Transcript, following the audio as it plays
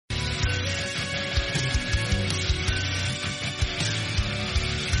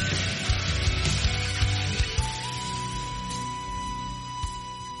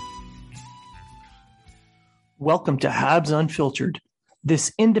Welcome to Habs Unfiltered.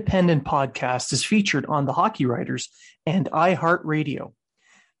 This independent podcast is featured on the Hockey Writers and iHeartRadio,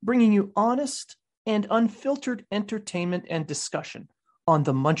 bringing you honest and unfiltered entertainment and discussion on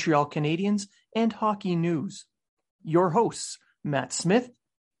the Montreal Canadiens and hockey news. Your hosts, Matt Smith,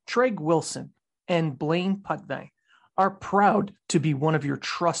 Treg Wilson, and Blaine Putney, are proud to be one of your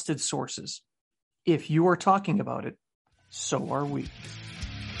trusted sources. If you are talking about it, so are we.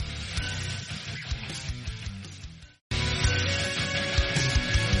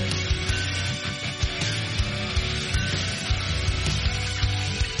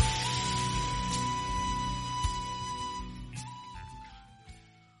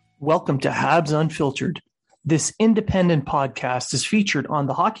 Welcome to Habs Unfiltered. This independent podcast is featured on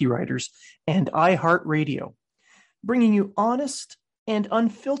the Hockey Writers and iHeartRadio, bringing you honest and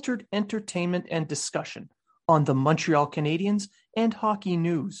unfiltered entertainment and discussion on the Montreal Canadiens and hockey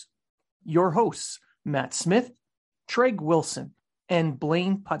news. Your hosts, Matt Smith, Treg Wilson, and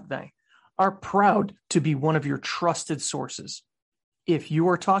Blaine Putney, are proud to be one of your trusted sources. If you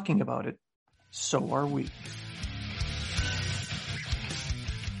are talking about it, so are we.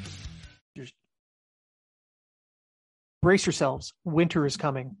 Brace yourselves. Winter is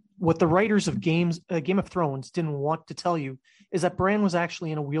coming. What the writers of Game of Thrones didn't want to tell you is that Bran was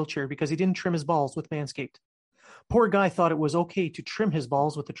actually in a wheelchair because he didn't trim his balls with Manscaped. Poor guy thought it was okay to trim his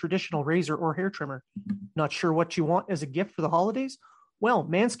balls with a traditional razor or hair trimmer. Not sure what you want as a gift for the holidays? Well,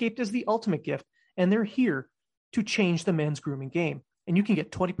 Manscaped is the ultimate gift, and they're here to change the men's grooming game. And you can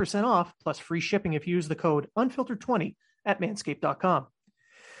get 20% off plus free shipping if you use the code unfiltered20 at manscaped.com.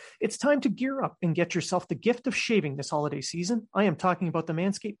 It's time to gear up and get yourself the gift of shaving this holiday season. I am talking about the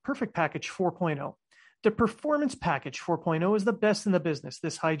Manscaped Perfect Package 4.0. The Performance Package 4.0 is the best in the business.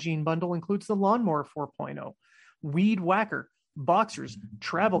 This hygiene bundle includes the Lawnmower 4.0, Weed Whacker, Boxers,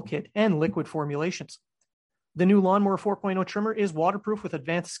 Travel Kit, and liquid formulations. The new Lawnmower 4.0 trimmer is waterproof with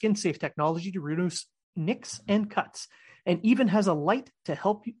advanced skin-safe technology to reduce nicks and cuts, and even has a light to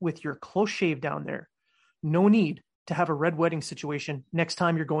help with your close shave down there. No need to have a red wedding situation next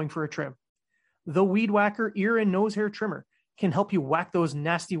time you're going for a trim. The Weed Whacker ear and nose hair trimmer can help you whack those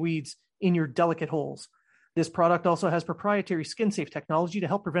nasty weeds in your delicate holes. This product also has proprietary skin-safe technology to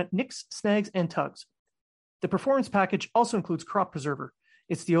help prevent nicks, snags, and tugs. The Performance Package also includes Crop Preserver.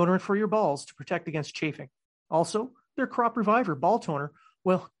 It's deodorant for your balls to protect against chafing. Also, their Crop Reviver ball toner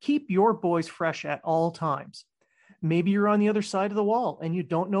will keep your boys fresh at all times. Maybe you're on the other side of the wall and you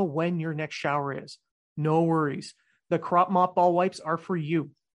don't know when your next shower is. No worries. The Crop Mop Ball Wipes are for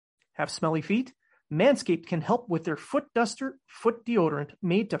you. Have smelly feet? Manscaped can help with their Foot Duster foot deodorant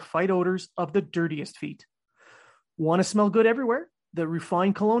made to fight odors of the dirtiest feet. Want to smell good everywhere? The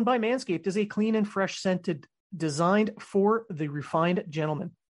Refined Cologne by Manscaped is a clean and fresh scented designed for the refined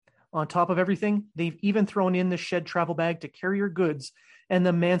gentleman. On top of everything, they've even thrown in the Shed travel bag to carry your goods and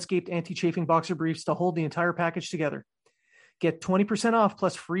the Manscaped anti-chafing boxer briefs to hold the entire package together. Get 20% off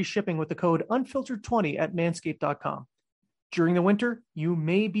plus free shipping with the code unfiltered20 at manscaped.com. During the winter, you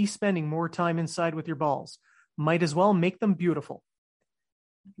may be spending more time inside with your balls. Might as well make them beautiful.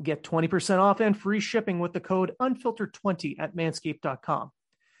 Get 20% off and free shipping with the code unfiltered20 at manscaped.com.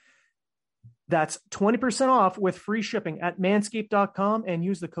 That's 20% off with free shipping at manscaped.com and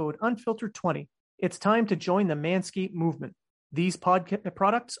use the code unfiltered20. It's time to join the Manscaped movement. These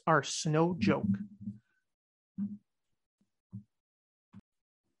products are no joke.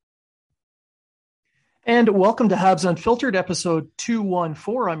 And welcome to Habs Unfiltered, episode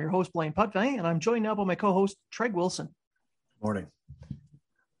 214. I'm your host, Blaine Putney, and I'm joined now by my co-host, Treg Wilson. Morning.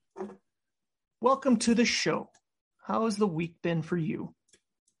 Welcome to the show. How has the week been for you?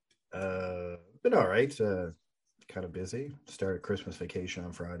 Been all right. Kind of busy. Started Christmas vacation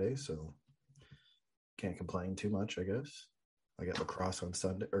on Friday, so can't complain too much, I guess. I got lacrosse on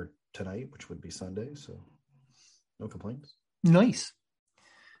Sunday, or tonight, which would be Sunday, so no complaints. Nice.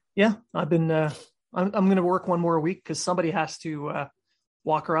 Yeah, I've been... I'm going to work one more week because somebody has to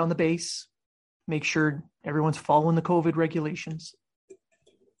walk around the base, make sure everyone's following the COVID regulations.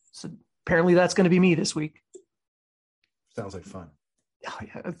 So apparently that's going to be me this week. Sounds like fun. Oh,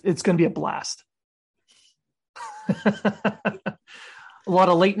 yeah, it's going to be a blast. A lot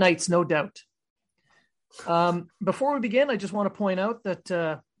of late nights, no doubt. Before we begin, I just want to point out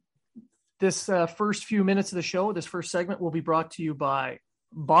that this first few minutes of the show, this first segment will be brought to you by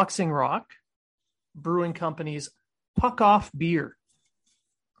Boxing Rock Brewing Company's Puck Off beer.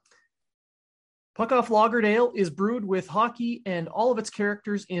 Puck Off Lagered Ale is brewed with hockey and all of its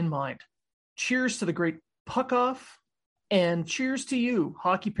characters in mind. Cheers to the great Puck Off, and cheers to you,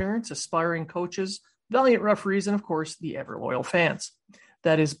 hockey parents, aspiring coaches, valiant referees, and of course, the ever loyal fans.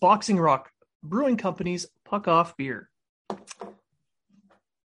 That is Boxing Rock Brewing Company's Puck off beer.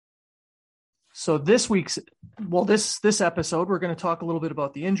 So this episode, we're going to talk a little bit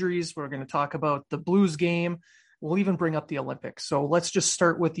about the injuries. We're going to talk about the Blues game. We'll even bring up the Olympics. So let's just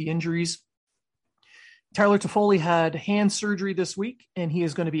start with the injuries. Tyler Toffoli had hand surgery this week, and he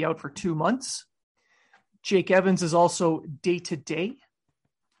is going to be out for 2 months. Jake Evans is also day-to-day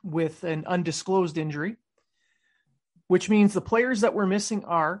with an undisclosed injury, which means the players that we're missing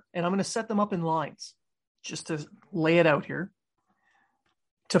are, and I'm going to set them up in lines just to lay it out here.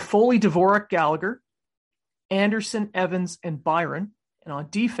 Toffoli, Dvorak, Gallagher, Anderson, Evans, and Byron. And on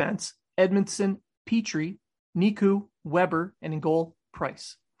defense, Edmondson, Petrie, Niku, Weber, and in goal,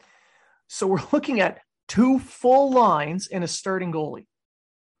 Price. So we're looking at 2 full lines and a starting goalie.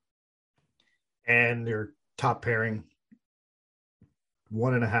 And your top pairing,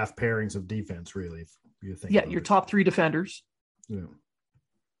 1.5 pairings of defense, really, if you think. Yeah, your top 3 defenders. Yeah.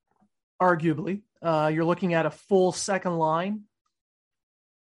 Arguably. You're looking at a full second line,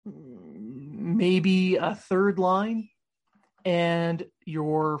 maybe a third line, and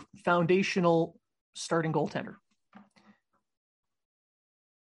your foundational starting goaltender.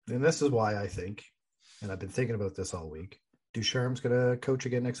 And this is why I think, and I've been thinking about this all week, Ducharme's going to coach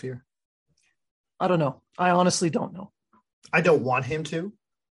again next year? I don't know. I honestly don't know. I don't want him to,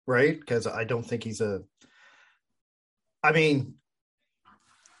 right? Because I don't think he's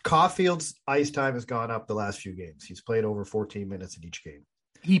Caulfield's ice time has gone up the last few games. He's played over 14 minutes in each game.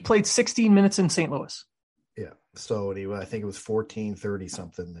 He played 16 minutes in St. Louis. Yeah. So I think it was 14-30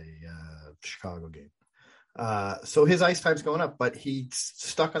 something, the Chicago game. So his ice time's going up, but he's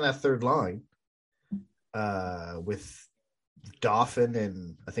stuck on that third line with Dauphin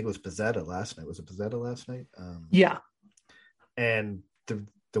and I think it was Pizzetta last night. Was it Pizzetta last night? Yeah. And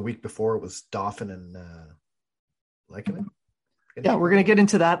the week before it was Dauphin and Lehkonen. Yeah, we're going to get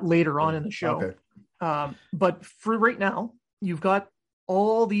into that later on in the show. Okay. But for right now, you've got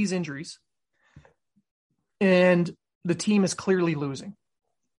all these injuries and the team is clearly losing.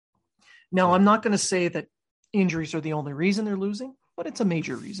 Now, I'm not going to say that injuries are the only reason they're losing, but it's a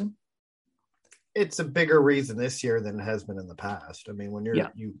major reason. It's a bigger reason this year than it has been in the past. I mean, when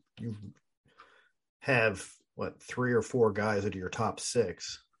you have 3 or 4 guys out of your top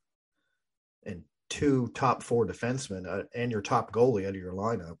 6 and 2 top 4 defensemen and your top goalie out of your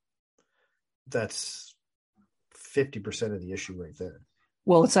lineup, that's 50% of the issue right there.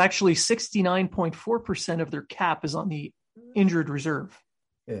 Well, it's actually 69.4% of their cap is on the injured reserve.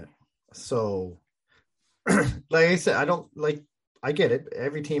 Yeah. So, like I said, I get it.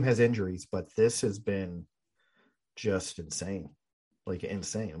 Every team has injuries, but this has been just insane. Like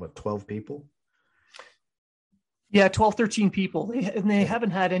insane. What, 12 people? Yeah, 12, 13 people. They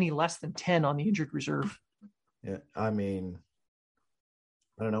haven't had any less than 10 on the injured reserve. Yeah. I mean,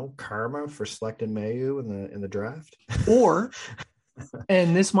 I don't know, karma for selecting Mayu in the draft. Or,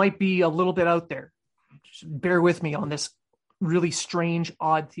 and this might be a little bit out there, just bear with me on this really strange,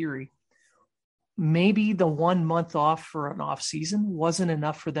 odd theory. Maybe the 1 month off for an off season wasn't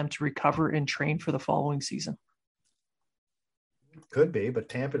enough for them to recover and train for the following season. Could be, but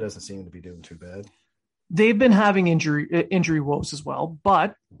Tampa doesn't seem to be doing too bad. They've been having injury woes as well,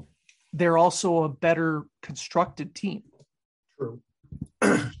 but they're also a better constructed team. True.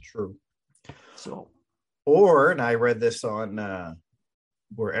 True. So, and I read this on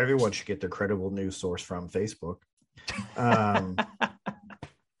where everyone should get their credible news source from, Facebook.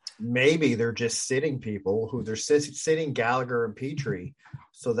 Maybe they're just sitting people who they're sitting Gallagher and Petrie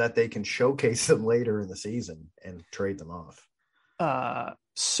so that they can showcase them later in the season and trade them off.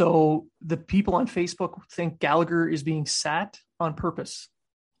 So the people on Facebook think Gallagher is being sat on purpose.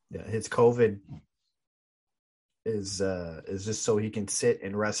 Yeah, his COVID is just so he can sit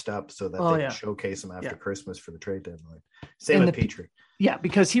and rest up so that they can showcase him after Christmas for the trade deadline. Same with Petrie. Yeah,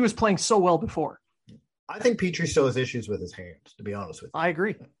 because he was playing so well before. I think Petrie still has issues with his hands, to be honest with you. I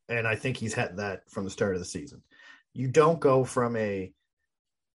agree. And I think he's had that from the start of the season. You don't go from a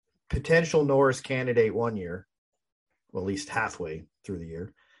potential Norris candidate 1 year, well, at least halfway through the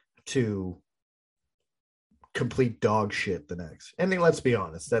year, to complete dog shit the next. And then let's be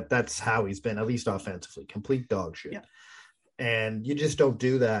honest, that's how he's been, at least offensively, complete dog shit. Yeah. And you just don't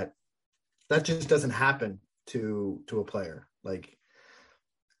do that. That just doesn't happen to a player. Like,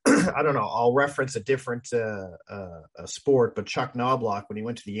 I don't know. I'll reference a different sport, but Chuck Knobloch, when he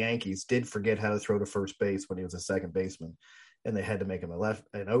went to the Yankees, did forget how to throw to first base when he was a second baseman, and they had to make him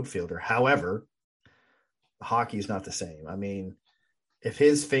an outfielder. However, hockey is not the same. I mean, if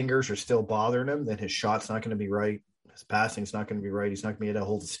his fingers are still bothering him, then his shot's not going to be right. His passing's not going to be right. He's not going to be able to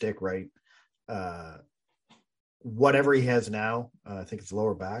hold the stick right. Whatever he has now, I think it's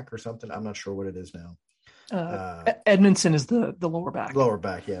lower back or something. I'm not sure what it is now. Edmondson is the lower back. Lower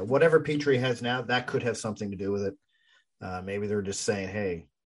back, yeah. Whatever Petrie has now, that could have something to do with it. Maybe they're just saying, hey,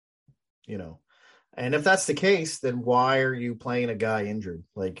 and if that's the case, then why are you playing a guy injured?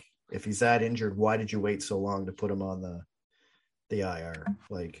 Like, if he's that injured, why did you wait so long to put him on the IR?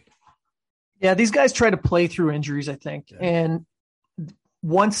 Like, yeah, these guys try to play through injuries, I think. Yeah. And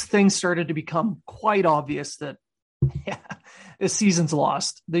once things started to become quite obvious that the season's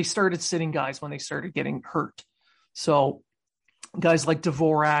lost, they started sitting guys when they started getting hurt. So guys like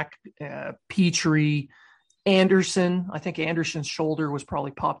Dvorak, Petrie, Anderson, I think Anderson's shoulder was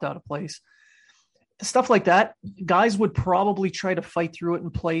probably popped out of place. Stuff like that. Guys would probably try to fight through it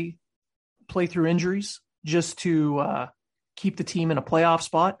and play through injuries just to keep the team in a playoff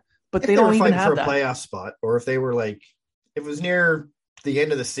spot. But they don't even have that. If they were fighting for a playoff spot, or if they were like, if it was near the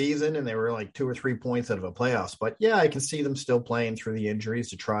end of the season and they were like 2 or 3 points out of a playoff spot, yeah, I can see them still playing through the injuries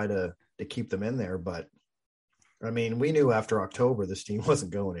to try to keep them in there. But I mean, we knew after October this team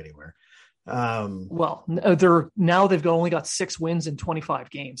wasn't going anywhere. Well, they've only got 6 wins in 25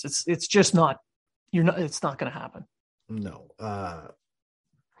 games. It's just not. It's not going to happen. No.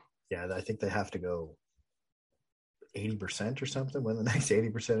 Yeah, I think they have to go 80% or something, win the next 80%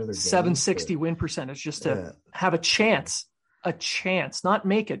 of their games. 760 win percentage just to have a chance, not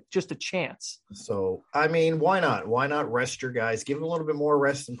make it, just a chance. So, I mean, why not? Why not rest your guys? Give them a little bit more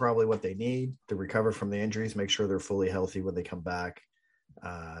rest than probably what they need to recover from the injuries. Make sure they're fully healthy when they come back.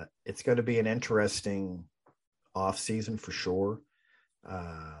 It's going to be an interesting off season for sure.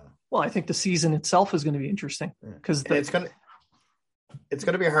 Well, I think the season itself is going to be interesting because it's going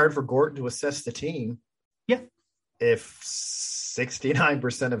to be hard for Gorton to assess the team. Yeah. If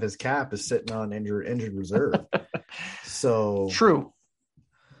 69% of his cap is sitting on injured reserve. So true.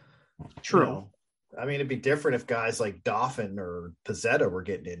 I mean, it'd be different if guys like Dauphin or Pezzetta were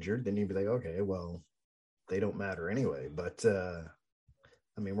getting injured. Then you'd be like, okay, well, they don't matter anyway. But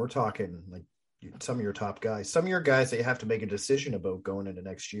I mean, we're talking like some of your top guys, some of your guys that you have to make a decision about going into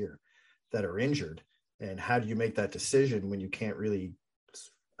next year that are injured. And how do you make that decision when you can't really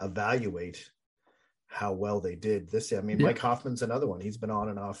evaluate how well they did this year? I mean, Mike Hoffman's another one. He's been on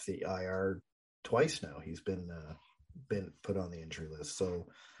and off the IR twice now. He's been put on the injury list. So,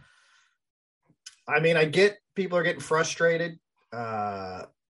 I mean, I get people are getting frustrated, and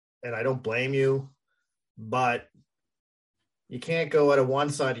I don't blame you, but you can't go out of one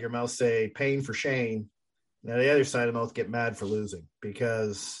side of your mouth, say pain for Shane, and the other side of the mouth get mad for losing,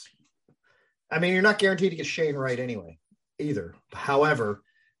 because, I mean, you're not guaranteed to get Shane right anyway, either. However,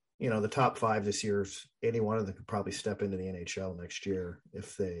 the top 5 this year, any one of them could probably step into the NHL next year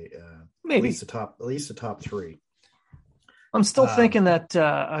if they maybe at least the top 3. I'm still thinking that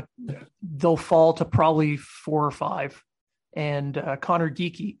they'll fall to probably 4 or 5, and Connor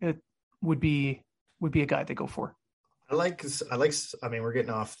Geekie would be a guy they go for. I like. I mean, we're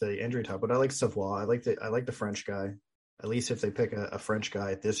getting off the injury talk, but I like Savoie. I like the French guy. At least if they pick a French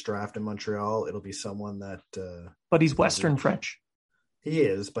guy at this draft in Montreal, it'll be someone that. But he's Western French. He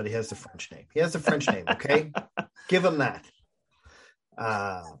is, but he has the French name. Okay, give him that.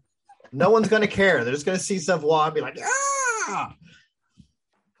 No one's going to care. They're just going to see Savoie and be like, ah!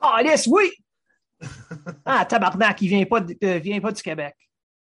 Oh, yes, oui! Tabarnak, il vient pas du Québec.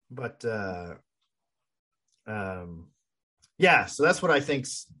 But, yeah, so that's what I think.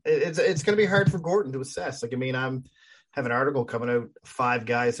 It's going to be hard for Gorton to assess. Like, I mean, I have an article coming out, 5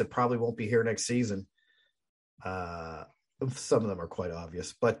 guys that probably won't be here next season. Some of them are quite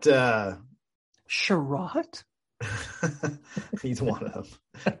obvious, but Sherratt? He's one of them.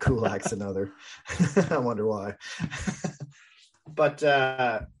 Kulak's another. I wonder why. But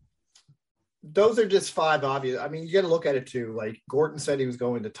those are just 5 obvious. I mean, you got to look at it too. Like, Gorton said he was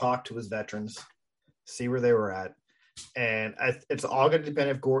going to talk to his veterans, see where they were at. And it's all going to depend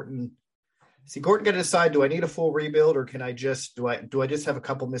if Gorton got to decide, do I need a full rebuild, or can I just, do I just have a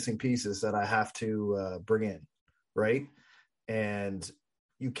couple missing pieces that I have to bring in, right? And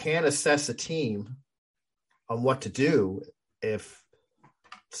you can't assess a team on what to do if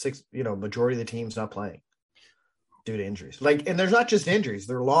majority of the team's not playing due to injuries. Like, and there's not just injuries,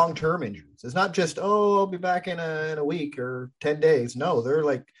 they're long-term injuries. It's not just, I'll be back in a week or 10 days. No, they're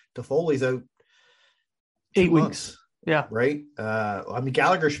like, Toffoli's out 8 weeks. Yeah. Right. I mean,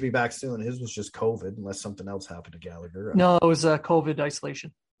 Gallagher should be back soon. His was just COVID, unless something else happened to Gallagher. No, it was COVID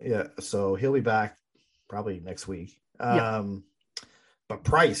isolation. Yeah. So he'll be back probably next week. But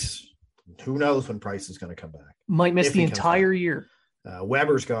Price, who knows when Price is going to come back? Might miss the entire year.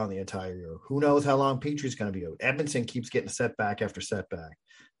 Weber's gone the entire year. Who knows how long Petrie's going to be out? Edmondson keeps getting setback after setback.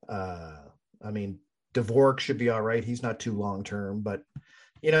 I mean, Dvorak should be all right. He's not too long term, but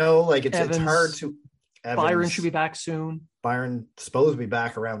it's hard to. Byron should be back soon. Byron supposed to be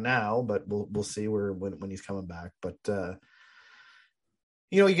back around now, but we'll see when he's coming back. But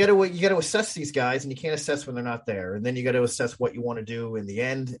you got to assess these guys, and you can't assess when they're not there. And then you got to assess what you want to do in the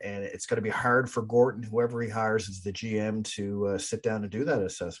end. And it's going to be hard for Gorton, whoever he hires as the GM, to sit down and do that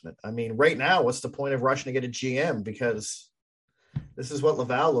assessment. I mean, right now, what's the point of rushing to get a GM? Because this is what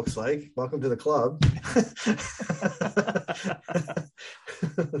Laval looks like. Welcome to the club.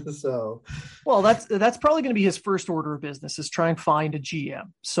 So, well, that's probably going to be his first order of business, is try and find a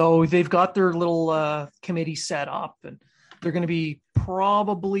GM. So they've got their little committee set up, and they're going to be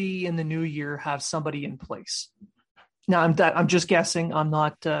probably in the new year have somebody in place. Now I'm just guessing. I'm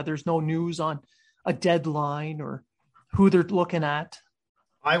not. There's no news on a deadline or who they're looking at.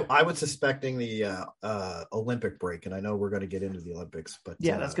 I was suspecting the Olympic break, and I know we're going to get into the Olympics, but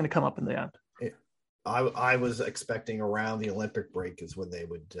yeah, that's going to come up in the end. I was expecting around the Olympic break is when they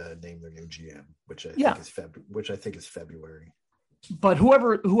would name their new GM, which I think is February. But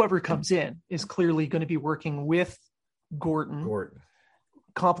whoever comes in is clearly going to be working with Gorton,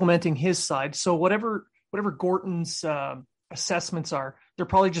 complementing his side. So whatever Gorton's assessments are, they're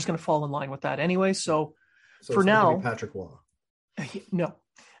probably just going to fall in line with that anyway. So for now, Patrick Waugh. No.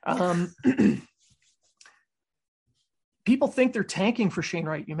 People think they're tanking for Shane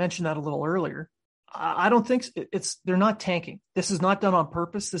Wright. You mentioned that a little earlier. I don't think they're not tanking. This is not done on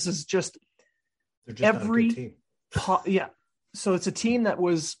purpose. This is just every team. Yeah. So it's a team that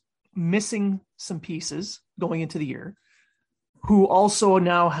was missing some pieces going into the year, who also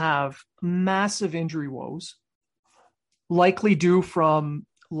now have massive injury woes, likely due from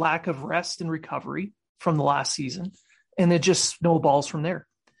lack of rest and recovery from the last season. And it just snowballs from there.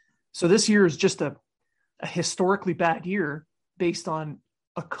 So this year is just a historically bad year based on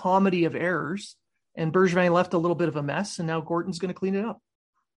a comedy of errors. And Bergevin left a little bit of a mess, and now Gorton's going to clean it up.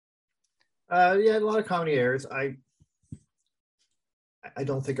 Yeah, a lot of comedy errors. I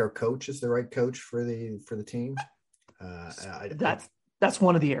don't think our coach is the right coach for the team. That's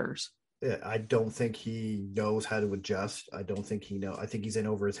one of the errors. Yeah, I don't think he knows how to adjust. I think he's in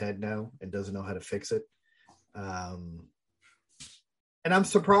over his head now and doesn't know how to fix it. And I'm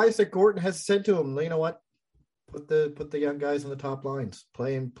surprised that Gorton has said to him, you know what, put the young guys on the top lines,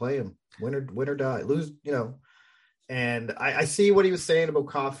 play him, win or die, lose, And I see what he was saying about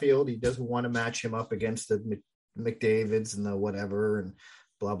Caulfield. He doesn't want to match him up against the McDavids and the whatever and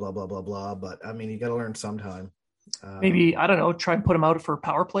blah blah blah blah blah. But I mean, you got to learn sometime. Maybe, I don't know, try and put him out for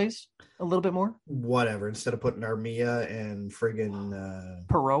power plays a little bit more. Whatever, instead of putting Armia and friggin'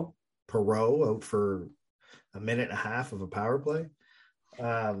 Perreault out for a minute and a half of a power play.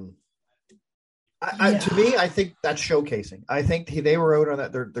 To me, I think that's showcasing. I think they were out on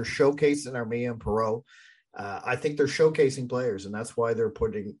that. They're showcasing Armia and Perreault. I think they're showcasing players, and that's why they're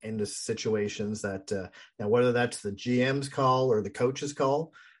putting into situations that now whether that's the GM's call or the coach's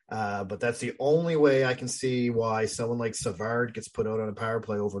call, but that's the only way I can see why someone like Savard gets put out on a power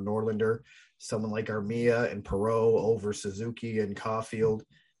play over Norlinder, someone like Armia and Perreault over Suzuki and Caulfield.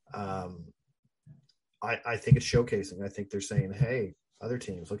 I think it's showcasing. I think they're saying, hey, other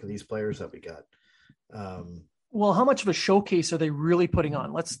teams, look at these players that we got. Well, how much of a showcase are they really putting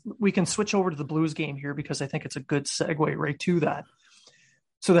on? We can switch over to the Blues game here because I think it's a good segue right to that.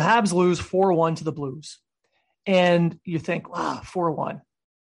 So the Habs lose 4-1 to the Blues. And you think, 4-1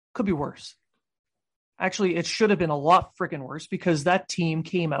 could be worse. Actually, it should have been a lot freaking worse because that team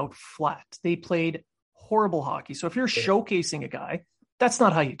came out flat. They played horrible hockey. So if you're showcasing a guy, that's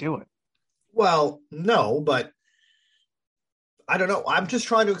not how you do it. Well, no, but I don't know. I'm just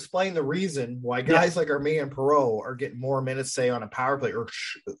trying to explain the reason why guys like Armia and Perreault are getting more minutes, say, on a power play, or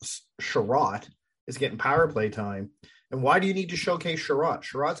Sherratt is getting power play time. And why do you need to showcase Sherratt?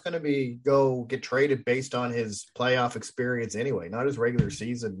 Sherratt's going to go get traded based on his playoff experience anyway, not his regular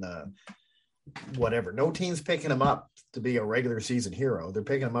season whatever. No team's picking him up to be a regular season hero. They're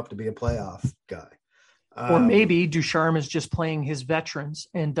picking him up to be a playoff guy. Or maybe Ducharme is just playing his veterans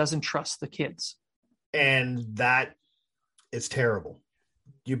and doesn't trust the kids. And that is terrible.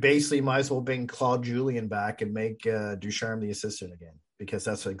 You basically might as well bring Claude Julien back and make Ducharme the assistant again, because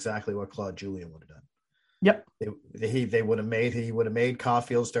that's exactly what Claude Julien would have done. Yep. He would have made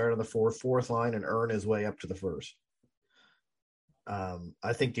Caulfield start on the fourth line and earn his way up to the first.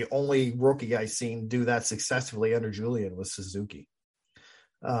 I think the only rookie I've seen do that successfully under Julien was Suzuki.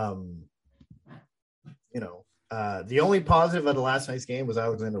 The only positive of the last night's game was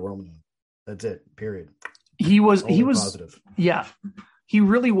Alexander Romanov. That's it. Period. He was positive. Yeah, he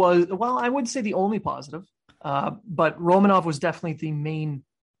really was. Well, I would say the only positive, but Romanov was definitely the main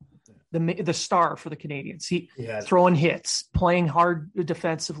the star for the Canadians. He Yeah. throwing hits, playing hard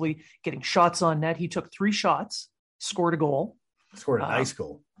defensively, getting shots on net. He took 3 shots, scored a goal. Scored a nice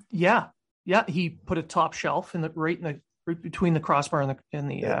goal. Yeah. Yeah. He put a top shelf right between the crossbar and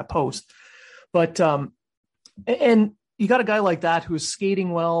the post. But, and you got a guy like that who's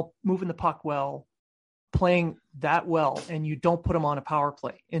skating well, moving the puck well, playing that well, and you don't put him on a power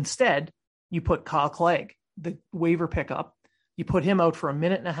play. Instead, you put Kyle Clegg, the waiver pickup. You put him out for a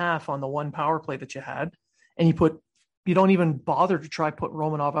minute and a half on the one power play that you had, and you don't even bother to try put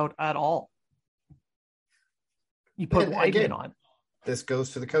Romanov out at all. You put Weidman on. This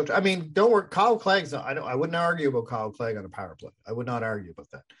goes to the coach. I mean, don't worry. Kyle Clegg's. I wouldn't argue about Kyle Clegg on a power play. I would not argue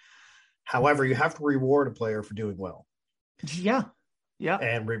about that. However, you have to reward a player for doing well. Yeah. Yeah.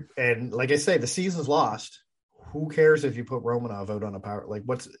 And like I say, the season's lost. Who cares if you put Romanov out on a power? Like,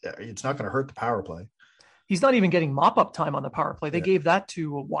 it's not going to hurt the power play. He's not even getting mop-up time on the power play. They gave that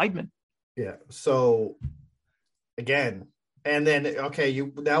to Weidman. Yeah. So, again, and then, okay,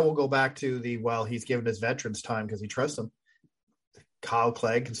 now we'll go back to he's given his veterans time because he trusts them. Kyle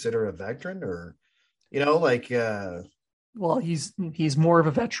Clegg consider a veteran or, well, he's more of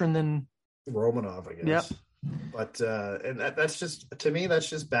a veteran than Romanov, I guess. Yep. But, and that's just, to me, that's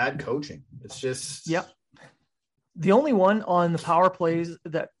just bad coaching. It's just. Yep. The only one on the power plays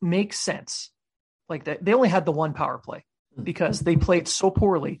that makes sense, like that, they only had the one power play because they played so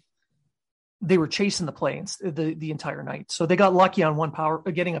poorly. They were chasing the play the entire night. So they got lucky on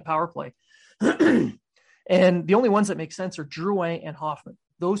getting a power play. And the only ones that make sense are Drouin and Hoffman.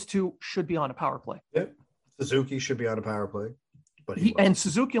 Those two should be on a power play. Yep. Suzuki should be on a power play. But and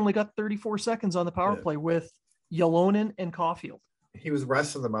Suzuki only got 34 seconds on the power play with Ylonen and Caulfield. He was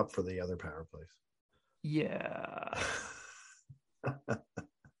resting them up for the other power plays. Yeah.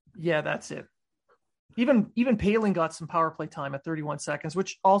 Yeah, that's it. Even Poehling got some power play time at 31 seconds,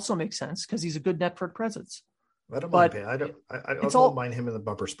 which also makes sense because he's a good net front presence. I don't mind. I don't mind him in the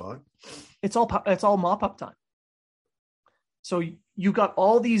bumper spot. It's all mop up time. So you got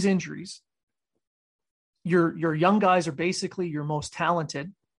all these injuries. Your young guys are basically your most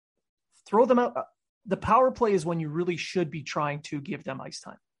talented. Throw them out. The power play is when you really should be trying to give them ice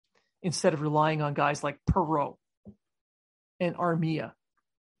time instead of relying on guys like Perreault and Armia.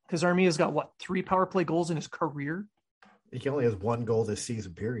 Because Armia's got 3 power play goals in his career? He only has 1 goal this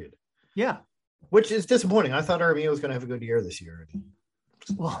season, period. Yeah. Which is disappointing. I thought Armia was going to have a good year this year.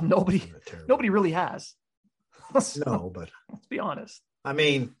 Well, nobody really has. No, but let's be honest. I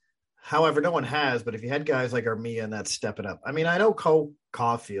mean, however, no one has, but if you had guys like Armia and that's stepping up. I mean, I know Cole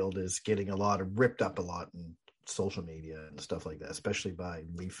Caulfield is getting ripped up a lot in social media and stuff like that, especially by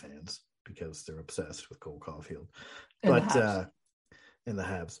Leaf fans because they're obsessed with Cole Caulfield. But in the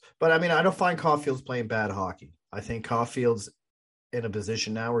Habs. But I mean, I don't find Caulfield's playing bad hockey. I think Caulfield's in a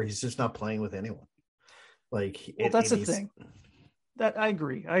position now where he's just not playing with anyone. That's the thing. That I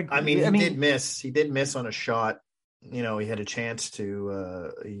agree. I mean, he did miss on a shot. He had a chance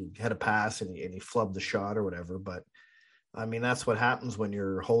to. He had a pass and he flubbed the shot or whatever. But I mean, that's what happens when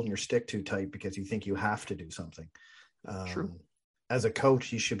you're holding your stick too tight because you think you have to do something. True. As a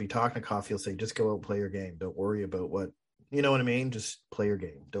coach, you should be talking to Caulfield, say, just go out and play your game. Don't worry about what. You know what I mean? Just play your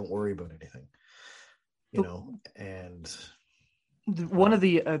game. Don't worry about anything. And one of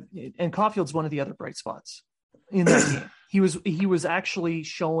the and Caulfield's one of the other bright spots in that game. He was actually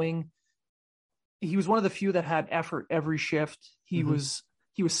showing. He was one of the few that had effort every shift. He was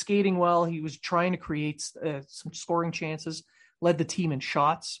skating well. He was trying to create some scoring chances. Led the team in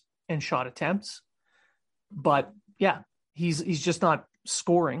shots and shot attempts. But yeah, he's just not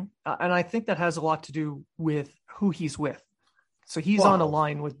scoring, and I think that has a lot to do with who he's with. So he's on a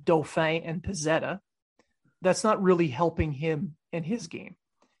line with Dauphin and Pizzetta. That's not really helping him in his game.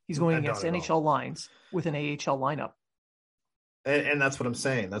 He's going against NHL lines with an AHL lineup. And that's what I'm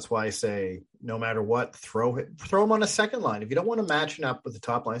saying. That's why I say no matter what, throw him on a second line. If you don't want to match him up with the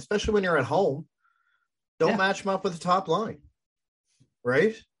top line, especially when you're at home, don't match him up with the top line.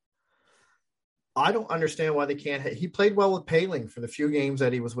 Right? I don't understand why they can't. He played well with Poehling for the few games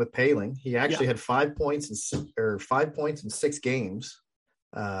that he was with Poehling. He actually had 5 points in 6 games,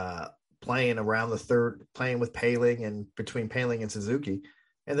 playing around the third, playing with Poehling and between Poehling and Suzuki.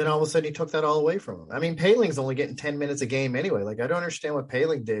 And then all of a sudden he took that all away from him. I mean, Poehling's only getting 10 minutes a game anyway. I don't understand what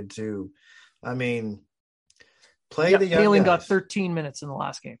Poehling did to, play the young Poehling guys. got 13 minutes in the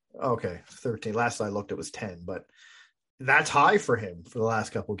last game. Okay. 13. Last I looked, it was 10, but that's high for him for the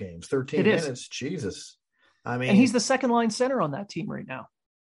last couple games. 13 minutes. Jesus. And he's the second line center on that team right now.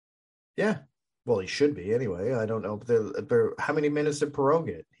 Yeah. Well, he should be anyway. I don't know. How many minutes did Perreault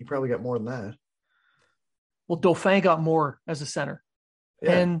get? He probably got more than that. Well, Dauphin got more as a center.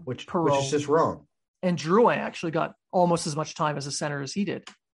 Yeah, and which Perreault. is just wrong. And Drouin actually got almost as much time as a center as he did.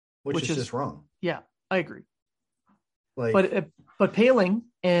 Which is just wrong. Yeah, I agree. Like, but Paling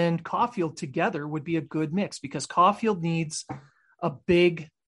and Caulfield together would be a good mix because Caulfield needs a big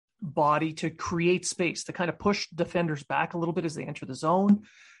body to create space, to kind of push defenders back a little bit as they enter the zone,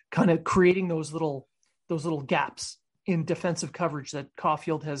 kind of creating those little gaps in defensive coverage that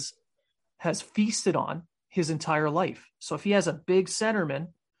Caulfield has feasted on his entire life. So if he has a big centerman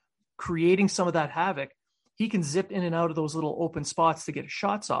creating some of that havoc, he can zip in and out of those little open spots to get his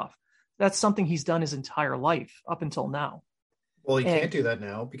shots off. That's something he's done his entire life up until now. Well, he can't do that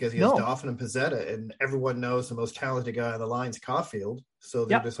now because he has Dauphin and Pezzetta, and everyone knows the most talented guy on the line's Caulfield. So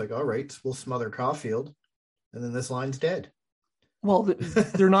they're just like, all right, we'll smother Caulfield, and then this line's dead. Well,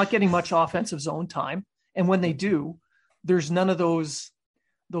 they're not getting much offensive zone time. And when they do, there's none of those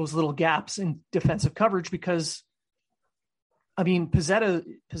little gaps in defensive coverage because, I mean,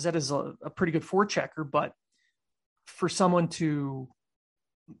 Pezzetta's a pretty good forechecker, but for someone to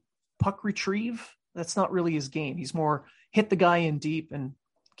puck retrieve, that's not really his game. He's more hit the guy in deep and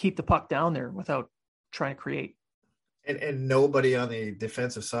keep the puck down there without trying to create. And nobody on the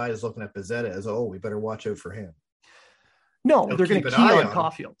defensive side is looking at Pezzetta as, oh, we better watch out for him. No, they're going to key on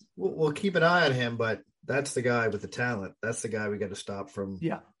Caulfield. We'll keep an eye on him, but that's the guy with the talent. That's the guy we got to stop from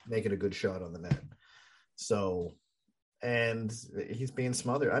making a good shot on the net. So, and he's being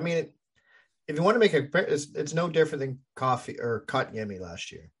smothered. I mean, if you want to make it's no different than Kotkaniemi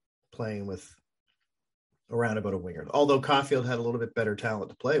last year, playing with around about a winger. Although Caulfield had a little bit better talent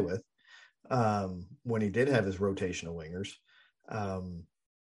to play with when he did have his rotation of wingers.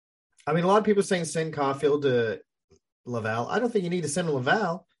 I mean, a lot of people saying send Caulfield to Laval. I don't think you need to send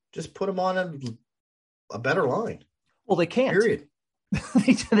Laval. Just put him on a better line. Well, they can't. Period.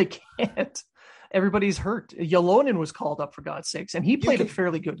 They can't. Everybody's hurt. Ylonen was called up, for God's sakes, and he played a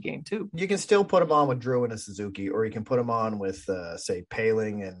fairly good game too. You can still put him on with Drouin and Suzuki, or you can put him on with, say,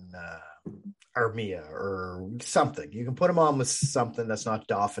 Paling and Armia or something. You can put him on with something that's not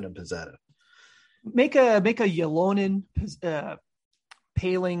Dauphin and Pezzetta. Make a Ylonen,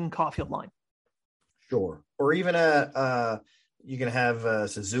 Paling, Caulfield line. Sure. Or even you can have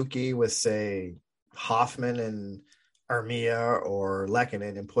Suzuki with, say, Hoffman and Armia or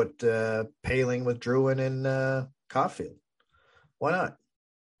Lehkonen and put Paling with Drouin and Caulfield. Why not?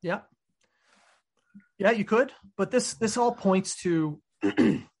 Yeah. Yeah, you could. But this all points to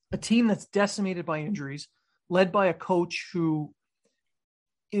a team that's decimated by injuries, led by a coach who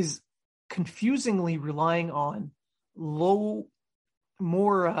is confusingly relying on more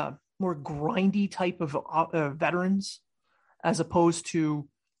grindy type of veterans, as opposed to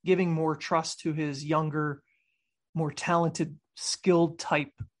giving more trust to his younger, more talented, skilled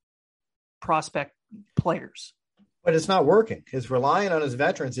type prospect players. But it's not working. His relying on his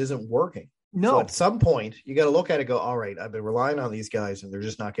veterans isn't working. No. So at some point, you got to look at it and go, all right, I've been relying on these guys and they're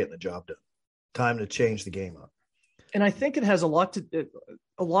just not getting the job done. Time to change the game up. And I think it has a lot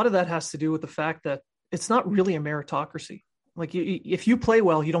of that has to do with the fact that it's not really a meritocracy. Like if you play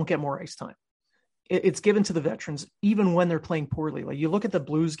well, you don't get more ice time. It's given to the veterans, even when they're playing poorly. Like you look at the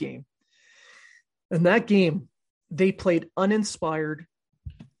Blues game, and that game, they played uninspired,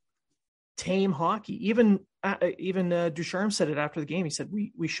 tame hockey. Even Ducharme said it after the game. He said,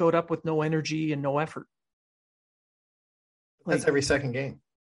 we showed up with no energy and no effort. That's every second game.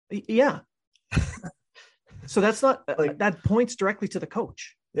 Yeah. So that's not that points directly to the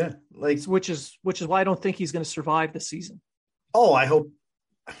coach. Yeah. Which is why I don't think he's going to survive this season. Oh, I hope.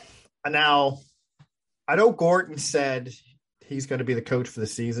 Now, I know Gorton said he's going to be the coach for the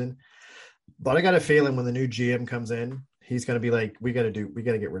season, but I got a feeling when the new GM comes in, he's going to be like, we got to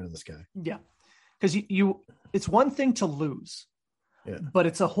get rid of this guy. Yeah. Because it's one thing to lose, yeah, but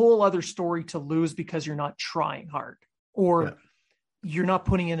it's a whole other story to lose because you're not trying hard or you're not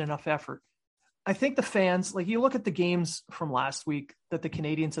putting in enough effort. I think the fans, like you look at the games from last week that the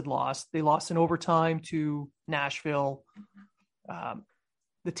Canadians had lost. They lost in overtime to Nashville,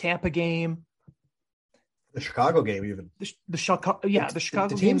 the Tampa game, the Chicago game, even the Chicago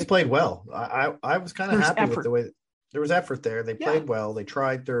the teams game played well. I was kind of happy with the way there was effort there. They played well. They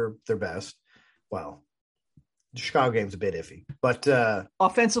tried their best. Well, the Chicago game's a bit iffy, but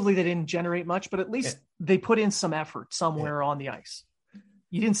offensively they didn't generate much, but at least they put in some effort somewhere on the ice.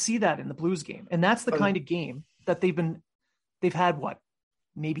 You didn't see that in the Blues game, and that's the kind of game that they've had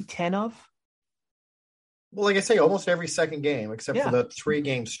maybe 10 of. Well, like I say, almost every second game, except for the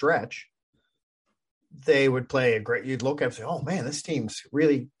 3-game stretch, they would play a great. You'd look up and say, "Oh man, this team's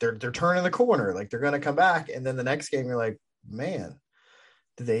really they're turning the corner. Like they're going to come back." And then the next game, you're like, "Man,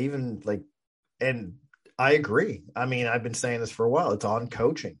 did they even like?" And I agree. I mean, I've been saying this for a while. It's on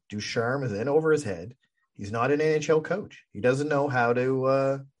coaching. Ducharme is in over his head. He's not an NHL coach. He doesn't know how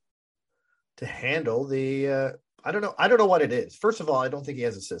to handle the. I don't know. I don't know what it is. First of all, I don't think he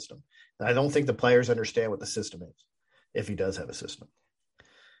has a system. And I don't think the players understand what the system is, if he does have a system.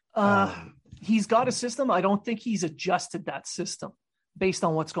 He's got a system. I don't think he's adjusted that system based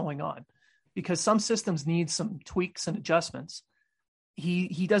on what's going on, because some systems need some tweaks and adjustments.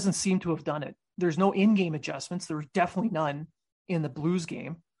 He doesn't seem to have done it. There's no in-game adjustments. There was definitely none in the Blues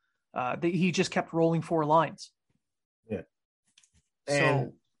game. He just kept rolling 4 lines. Yeah.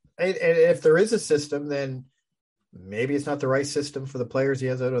 And if there is a system, then maybe it's not the right system for the players he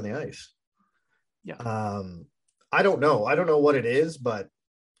has out on the ice. Yeah. I don't know. I don't know what it is, but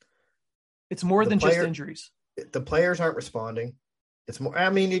it's more than just injuries. The players aren't responding. It's more, I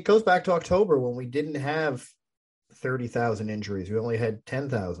mean, it goes back to October when we didn't have 30,000 injuries. We only had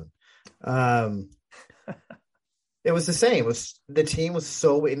 10,000. It was the same. The team was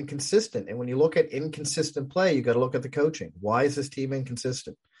so inconsistent. And when you look at inconsistent play, you got to look at the coaching. Why is this team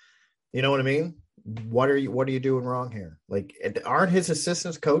inconsistent? You know what I mean? What are you doing wrong here? Like, aren't his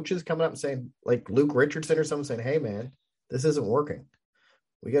assistants coaches coming up and saying, like Luke Richardson or someone saying, hey man, this isn't working.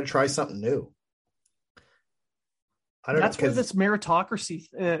 We got to try something new. That's where this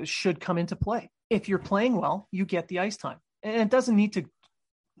meritocracy should come into play. If you're playing well, you get the ice time, and it doesn't need to,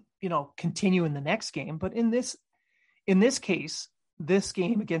 continue in the next game. But in this case, this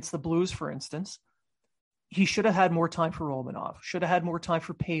game against the Blues, for instance, he should have had more time for Romanov, should have had more time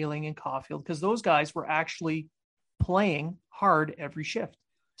for Poehling and Caulfield, because those guys were actually playing hard every shift.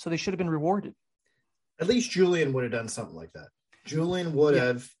 So they should have been rewarded. At least Julian would have done something like that. Julian would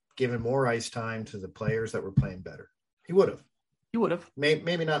have given more ice time to the players that were playing better. He would have.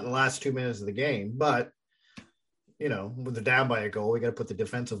 Maybe not in the last 2 minutes of the game, but, when they're down by a goal, we got to put the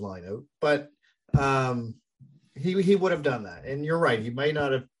defensive line out. But he would have done that. And you're right. He might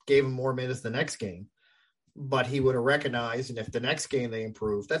not have gave him more minutes the next game, but he would have recognized. And if the next game they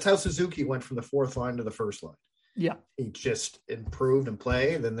improved, that's how Suzuki went from the 4th line to the 1st line. Yeah. He just improved and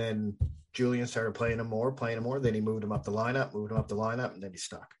played. And then Julian started playing him more. Then he moved him up the lineup, and then he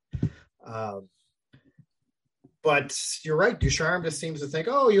stuck. But you're right. Ducharme just seems to think,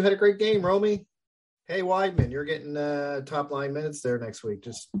 oh, you had a great game, Romy. Hey, Wideman, you're getting top line minutes there next week.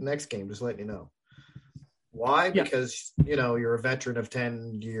 Just next game, just letting you know. Why? Yeah. Because, you're a veteran of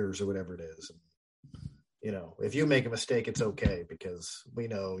 10 years or whatever it is. If you make a mistake, it's okay because we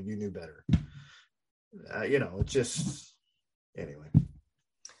know you knew better. It's just – anyway.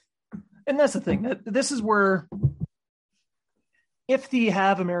 And that's the thing. This is where if they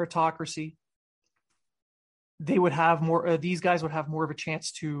have a meritocracy, they would have more. These guys would have more of a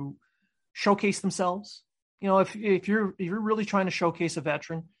chance to showcase themselves. If you're really trying to showcase a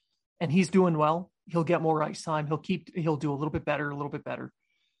veteran, and he's doing well, he'll get more ice time. He'll do a little bit better.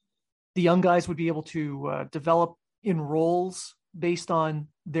 The young guys would be able to develop in roles based on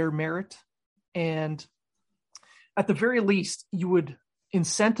their merit, and at the very least, you would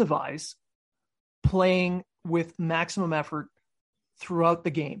incentivize playing with maximum effort throughout the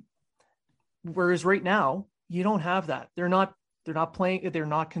game. Whereas right now, you don't have that. They're not playing. They're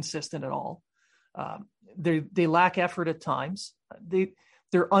not consistent at all. They lack effort at times.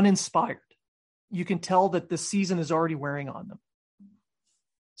 They're uninspired. You can tell that the season is already wearing on them.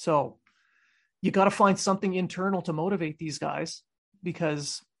 So you got to find something internal to motivate these guys,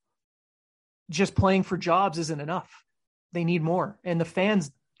 because just playing for jobs isn't enough. They need more. And the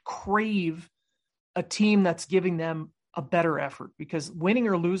fans crave a team that's giving them a better effort, because winning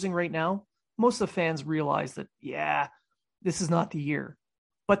or losing right now, most of the fans realize that, this is not the year.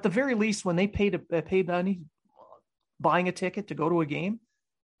 But at the very least, when they pay money buying a ticket to go to a game,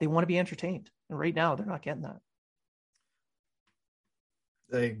 they want to be entertained. And right now, they're not getting that.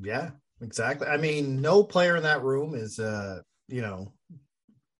 Yeah, exactly. I mean, no player in that room is,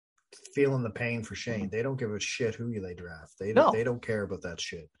 feeling the pain for Shane. They don't give a shit who they draft. They don't care about that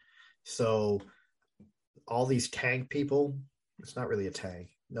shit. So all these tank people, it's not really a tank.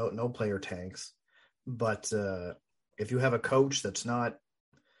 No player tanks. But if you have a coach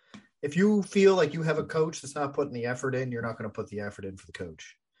if you feel like you have a coach that's not putting the effort in, you're not going to put the effort in for the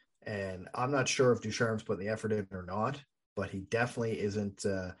coach. And I'm not sure if Ducharme's putting the effort in or not, but he definitely isn't.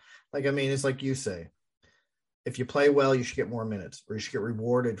 It's like you say, if you play well, you should get more minutes, or you should get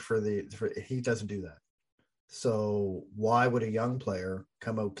rewarded for he doesn't do that. So why would a young player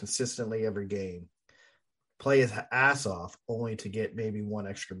come out consistently every game, play his ass off, only to get maybe one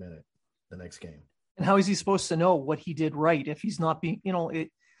extra minute the next game? And how is he supposed to know what he did right if he's not being,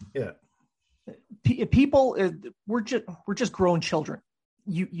 people, we're just grown children.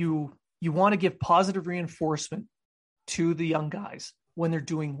 You You want to give positive reinforcement to the young guys when they're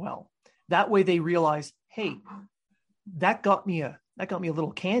doing well. That way they realize, hey, that got me a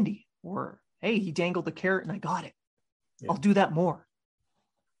little candy, or hey, he dangled the carrot and I got it. Yeah. I'll do that more.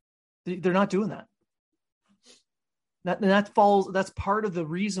 They're not doing that. That's part of the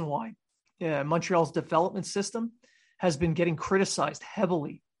reason why Montreal's development system has been getting criticized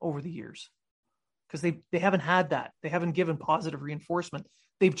heavily over the years, because they haven't had that. They haven't given positive reinforcement.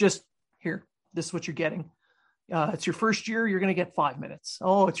 They've just, here, this is what you're getting. It's your first year, you're going to get 5 minutes.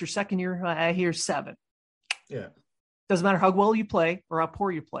 Oh, it's your second year, here's 7. Yeah. Doesn't matter how well you play or how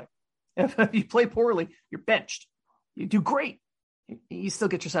poor you play. If you play poorly, you're benched. You do great, you still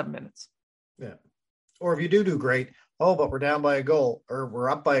get your 7 minutes. Yeah. Or if you do great, but we're down by a goal, or we're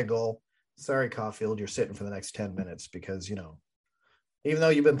up by a goal. Sorry, Caulfield, you're sitting for the next 10 minutes because, even though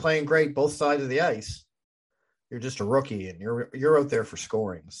you've been playing great both sides of the ice, you're just a rookie and you're out there for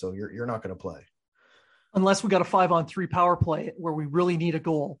scoring. So you're not going to play. Unless we got a 5-on-3 power play where we really need a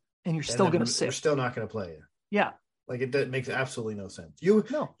goal and you're still going to sit. You're still not going to play. Yeah. Like it makes absolutely no sense. You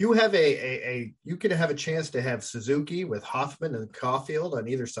have you could have a chance to have Suzuki with Hoffman and Caulfield on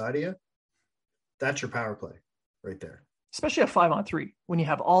either side of you. That's your power play right there. Especially a 5-on-3 when you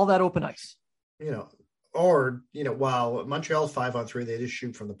have all that open ice. While Montreal's 5-on-3, they just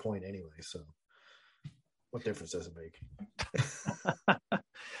shoot from the point anyway. So what difference does it make?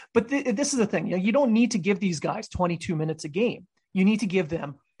 But this is the thing. You don't need to give these guys 22 minutes a game. You need to give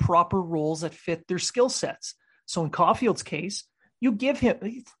them proper roles that fit their skill sets. So in Caulfield's case, you give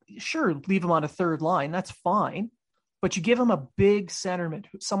him, sure, leave him on a third line. That's fine. But you give him a big centerman,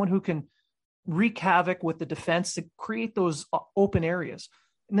 someone who can wreak havoc with the defense to create those open areas.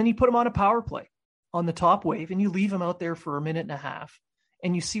 And then you put him on a power play on the top wave and you leave him out there for a minute and a half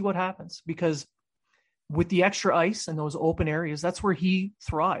and you see what happens, because with the extra ice and those open areas, that's where he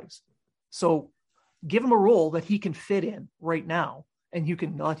thrives. So give him a role that he can fit in right now and you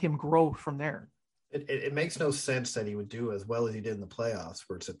can let him grow from there. It makes no sense that he would do as well as he did in the playoffs,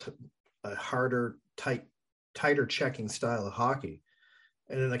 where it's a harder, tighter checking style of hockey.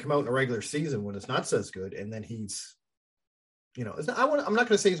 And then they come out in a regular season when it's not so good. And then he's, I'm not going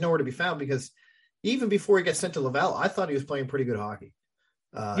to say he's nowhere to be found, because even before he gets sent to Laval, I thought he was playing pretty good hockey.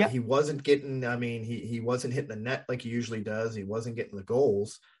 He wasn't getting, he wasn't hitting the net like he usually does. He wasn't getting the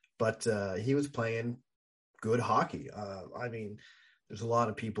goals, but he was playing good hockey. There's a lot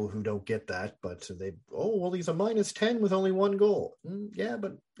of people who don't get that, but he's a -10 with only 1 goal. Yeah,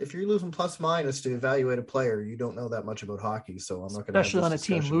 but if you're losing plus minus to evaluate a player, you don't know that much about hockey. So I'm not going to. Especially on a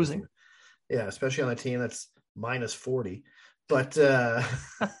team losing. Yeah, especially on a team that's -40. But and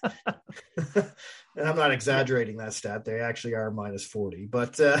I'm not exaggerating that stat. They actually are -40.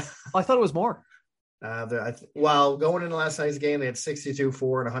 But I thought it was more. Going into last night's game, they had 62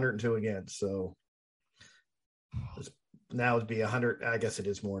 for and 102 against. So now it'd be 100. I guess it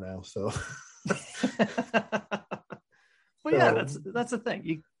is more now. So, that's the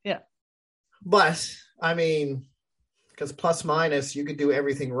thing. But because plus minus, you could do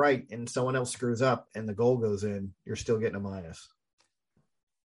everything right, and someone else screws up, and the goal goes in. You're still getting a minus.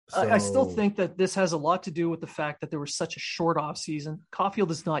 So, I still think that this has a lot to do with the fact that there was such a short off season.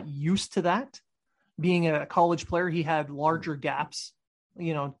 Caulfield is not used to that. Being a college player, he had larger gaps,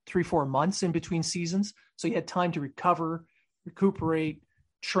 3-4 months in between seasons. So he had time to recover, recuperate,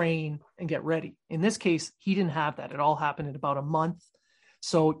 train, and get ready. In this case, he didn't have that. It all happened in about a month.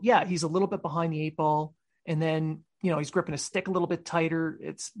 So yeah, he's a little bit behind the 8 ball. And then, he's gripping his stick a little bit tighter.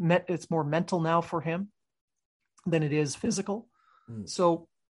 It's more mental now for him than it is physical. So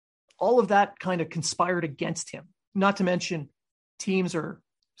all of that kind of conspired against him. Not to mention teams are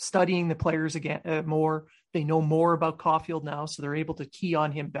studying the players again more. They know more about Caulfield now, so they're able to key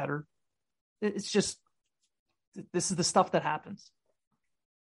on him better. It's just, this is the stuff that happens.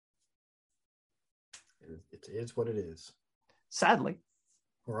 It is what it is. Sadly.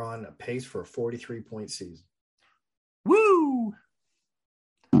 We're on a pace for a 43-point season. Woo!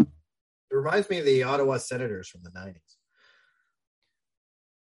 It reminds me of the Ottawa Senators from the 90s.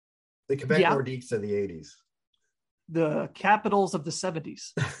 The Quebec Nordiques of the 80s. The Capitals of the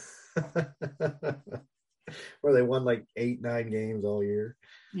 70s. Where they won like 8-9 games all year.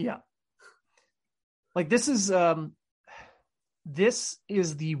 Yeah. Like this is the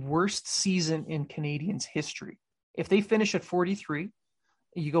worst season in Canadians history. If they finish at 43,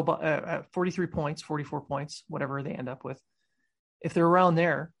 you go by 43 points, 44 points, whatever they end up with. If they're around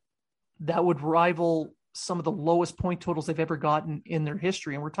there, that would rival some of the lowest point totals they've ever gotten in their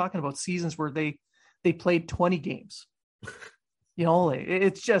history. And we're talking about seasons where they played 20 games.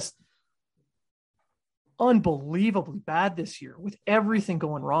 It's just unbelievably bad this year with everything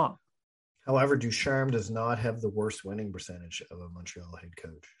going wrong. However, Ducharme does not have the worst winning percentage of a Montreal head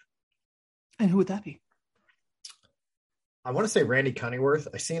coach. And who would that be? I want to say Randy Cunningworth.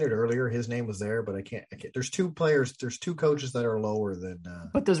 I seen it earlier. His name was there, but I can't. There's two players. There's two coaches that are lower than.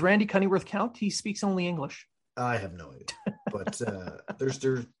 But does Randy Cunningworth count? He speaks only English. I have no idea. But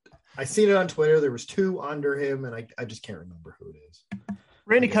there's. I seen it on Twitter. There was two under him, and I just can't remember who it is.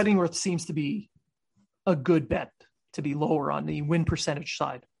 Randy Cunningworth seems to be a good bet to be lower on the win percentage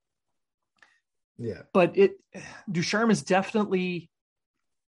side. Yeah, but Ducharme is definitely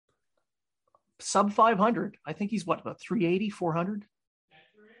sub 500. I think he's about 380, 400.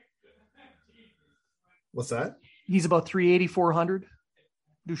 What's that? He's about 380, 400.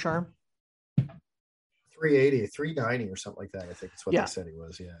 Ducharme. 380, 390 or something like that. I think that's what they said he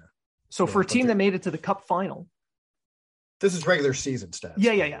was. Yeah. So for a team that made it to the Cup final. This is regular season stats.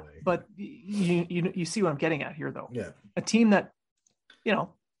 Yeah. But you see what I'm getting at here, though. Yeah. A team that,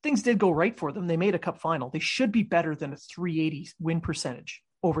 things did go right for them. They made a Cup final. They should be better than a 380 win percentage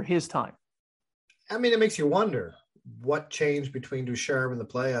over his time. I mean, it makes you wonder what changed between Ducharme in the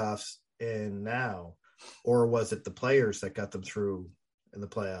playoffs and now, or was it the players that got them through in the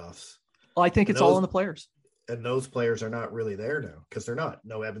playoffs? Well, I think it's all in the players. And those players are not really there now because they're not.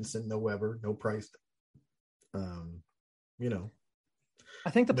 No Evanston, no Weber, no Price. I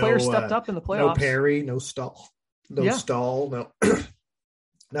think the players stepped up in the playoffs. No Perry, no Stahl, no.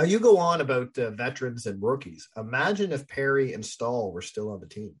 Now you go on about veterans and rookies. Imagine if Perry and Stahl were still on the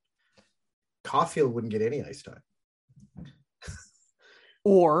team. Caulfield wouldn't get any ice time.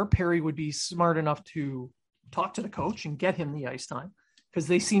 Or Perry would be smart enough to talk to the coach and get him the ice time because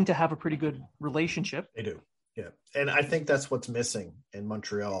they seem to have a pretty good relationship. They do. Yeah. And I think that's what's missing in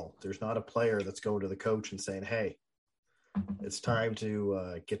Montreal. There's not a player that's going to the coach and saying, hey, it's time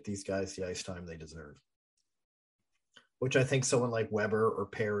to get these guys the ice time they deserve. Which I think someone like Weber or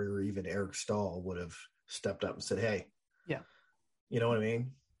Perry or even Eric Stahl would have stepped up and said, hey, you know what I